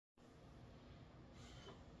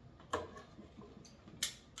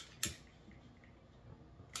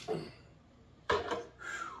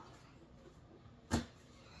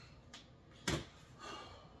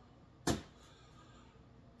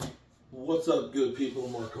What's up, good people?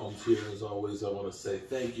 Mark Holmes here. As always, I want to say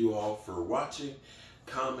thank you all for watching,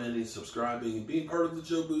 commenting, subscribing, and being part of the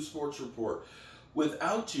Joe Boo Sports Report.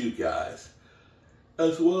 Without you guys,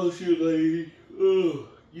 as well as you lady,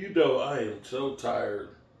 you know I am so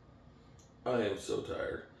tired. I am so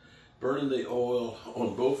tired. Burning the oil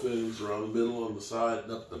on both ends, around the middle, on the side,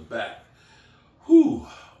 and up the back. Whew.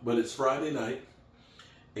 But it's Friday night,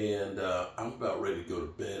 and I'm about ready to go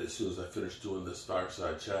to bed as soon as I finish doing this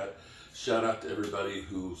fireside chat. Shout out to everybody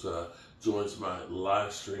who's joins my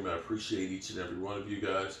live stream. I appreciate each and every one of you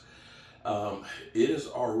guys. It is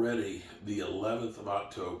already the 11th of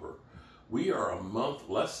October. We are a month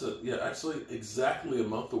less than, actually exactly a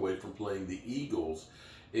month away from playing the Eagles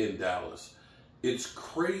in Dallas. It's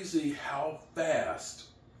crazy how fast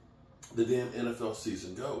the damn NFL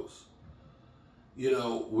season goes. You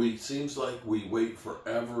know, seems like we wait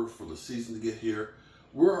forever for the season to get here.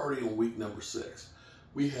 We're already on week number 6.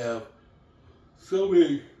 We have so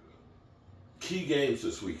many key games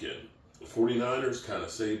this weekend. The 49ers kind of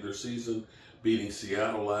saved their season, beating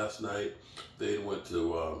Seattle last night. They went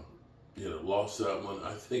to, lost that one.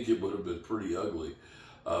 I think it would have been pretty ugly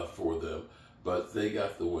for them, but they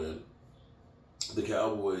got the win. The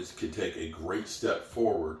Cowboys can take a great step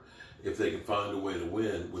forward if they can find a way to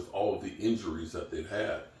win with all of the injuries that they've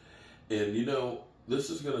had. And, you know, this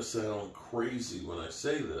is going to sound crazy when I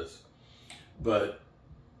say this, but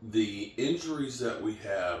the injuries that we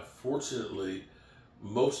have, fortunately,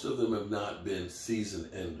 most of them have not been season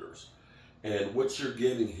enders. And what you're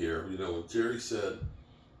getting here, you know, when Jerry said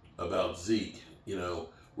about Zeke, you know,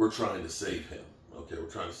 we're trying to save him. Okay, we're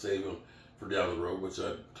trying to save him for down the road, which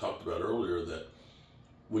I talked about earlier, that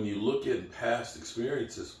when you look at past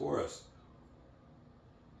experiences for us,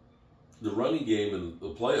 the running game in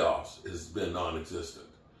the playoffs has been non-existent.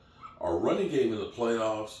 Our running game in the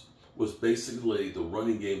playoffs was basically the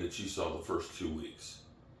running game that you saw the first 2 weeks.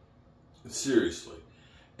 Seriously.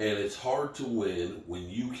 And it's hard to win when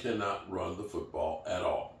you cannot run the football at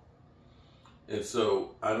all. And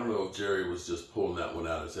so I don't know if Jerry was just pulling that one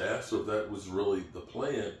out of his ass or if that was really the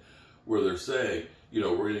plan, where they're saying, you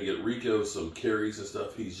know, we're going to get Rico some carries and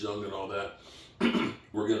stuff. He's young and all that.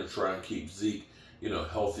 We're going to try and keep Zeke, you know,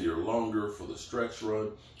 healthier longer for the stretch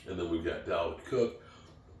run. And then we've got Dalvin Cook.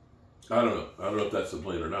 I don't know. I don't know if that's the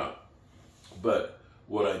plan or not. But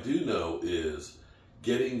what I do know is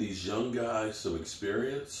getting these young guys some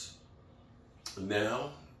experience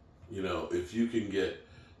now. You know, if you can get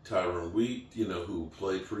Tyron Wheat, you know, who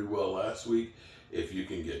played pretty well last week. If you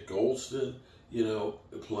can get Goldston, you know,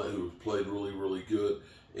 who played really, really good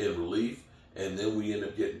in relief. And then we end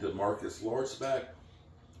up getting DeMarcus Lawrence back,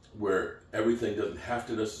 where everything doesn't have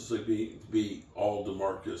to necessarily be all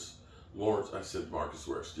DeMarcus Lawrence. I said Marcus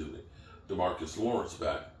Ware, excuse me. DeMarcus Lawrence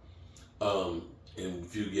back. And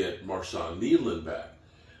if you get Marshawn Nealon back,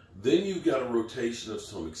 then you've got a rotation of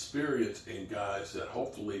some experience and guys that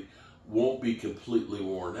hopefully won't be completely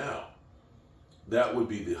worn out. That would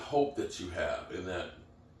be the hope that you have, and that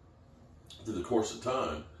through the course of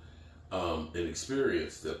time and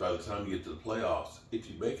experience, that by the time you get to the playoffs, if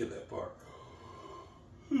you make it that far,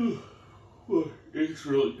 it's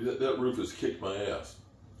really, that roof has kicked my ass,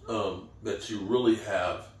 that you really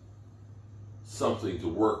have something to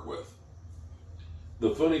work with.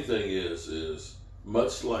 The funny thing is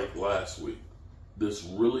much like last week, this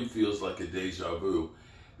really feels like a deja vu,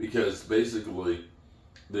 because basically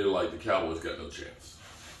they're like, the Cowboys got no chance.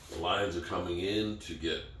 The Lions are coming in to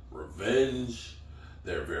get revenge.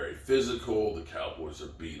 They're very physical. The Cowboys are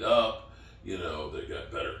beat up. You know, they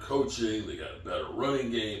got better coaching. They got a better running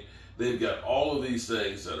game. They've got all of these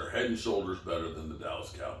things that are head and shoulders better than the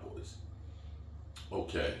Dallas Cowboys.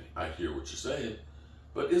 Okay, I hear what you're saying,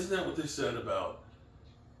 but isn't that what they said about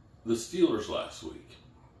the Steelers last week?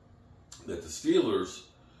 That the Steelers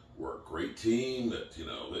were a great team, that, you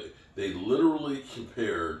know, they literally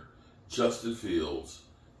compared Justin Fields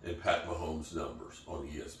and Pat Mahomes' numbers on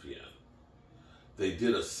ESPN. They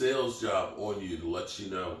did a sales job on you to let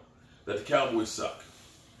you know that the Cowboys suck.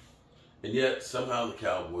 And yet, somehow the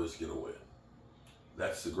Cowboys get a win.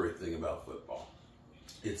 That's the great thing about football.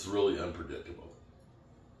 It's really unpredictable.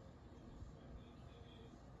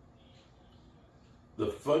 The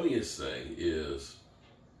funniest thing is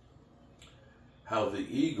how the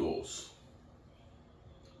Eagles,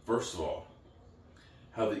 first of all,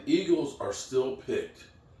 how the Eagles are still picked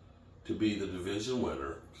to be the division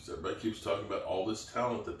winner, because everybody keeps talking about all this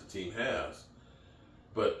talent that the team has.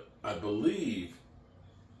 But I believe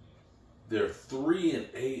they're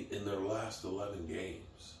 3-8 in their last 11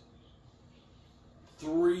 games.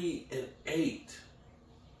 3-8.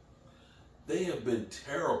 They have been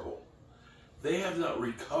terrible. They have not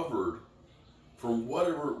recovered from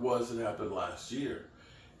whatever it was that happened last year.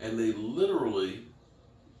 And they literally,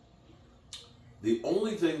 the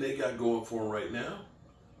only thing they got going for them right now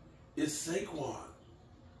is Saquon.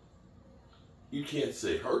 You can't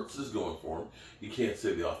say Hurts is going for him. You can't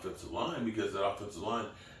say the offensive line because that offensive line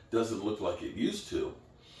doesn't look like it used to.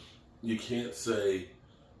 You can't say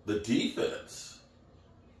the defense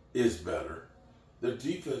is better. Their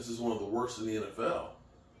defense is one of the worst in the NFL.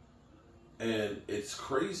 And it's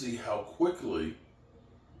crazy how quickly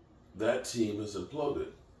that team has imploded.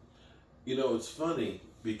 You know, it's funny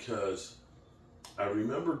because I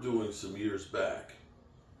remember doing some years back,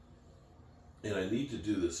 and I need to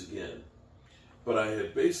do this again, but I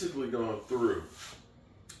had basically gone through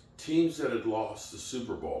teams that had lost the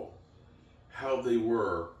Super Bowl, how they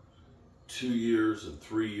were 2 years and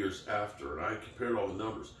 3 years after, and I compared all the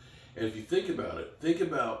numbers. And if you think about it, think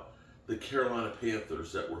about the Carolina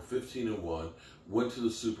Panthers that were 15-1, went to the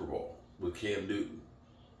Super Bowl with Cam Newton.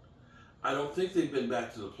 I don't think they've been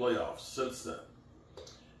back to the playoffs since then.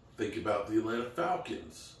 Think about the Atlanta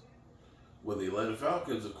Falcons. When the Atlanta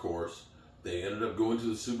Falcons, of course, they ended up going to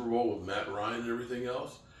the Super Bowl with Matt Ryan and everything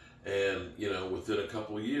else. And, you know, within a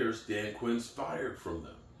couple of years, Dan Quinn's fired from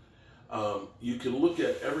them. You can look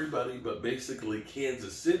at everybody but basically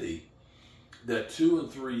Kansas City, that 2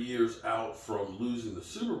 and 3 years out from losing the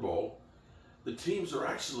Super Bowl, the teams are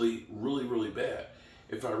actually really, really bad.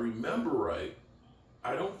 If I remember right,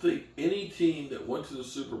 I don't think any team that went to the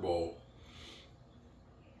Super Bowl,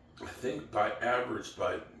 I think by average,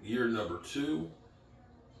 by year number 2,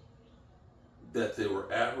 that they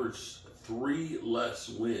were averaged 3 less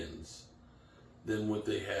wins than what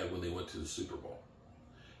they had when they went to the Super Bowl.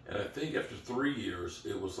 And I think after 3 years,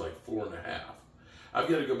 it was like 4.5. I've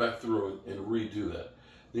got to go back through and redo that.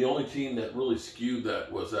 The only team that really skewed that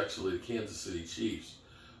was actually the Kansas City Chiefs,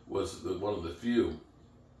 was one of the few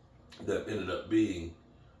that ended up being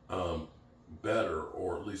better,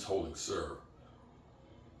 or at least holding serve.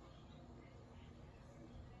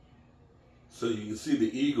 So you can see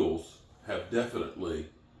the Eagles have definitely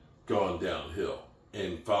gone downhill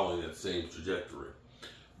and following that same trajectory.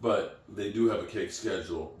 But they do have a cake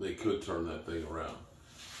schedule. They could turn that thing around.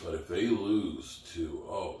 But if they lose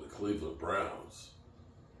to, the Cleveland Browns,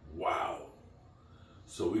 wow.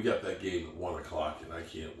 So we got that game at 1 o'clock, and I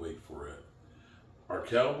can't wait for it. Our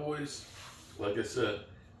Cowboys, like I said,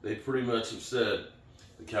 they pretty much have said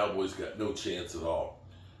the Cowboys got no chance at all.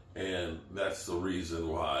 And that's the reason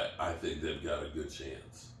why I think they've got a good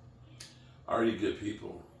chance. Alrighty, good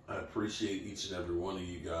people. I appreciate each and every one of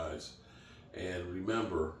you guys. And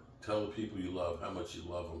remember, tell the people you love how much you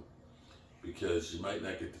love them, because you might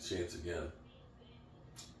not get the chance again.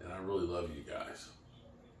 And I really love you guys.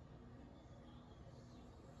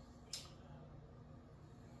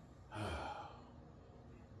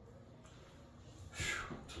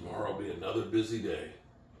 Tomorrow will be another busy day.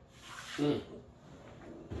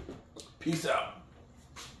 Peace out.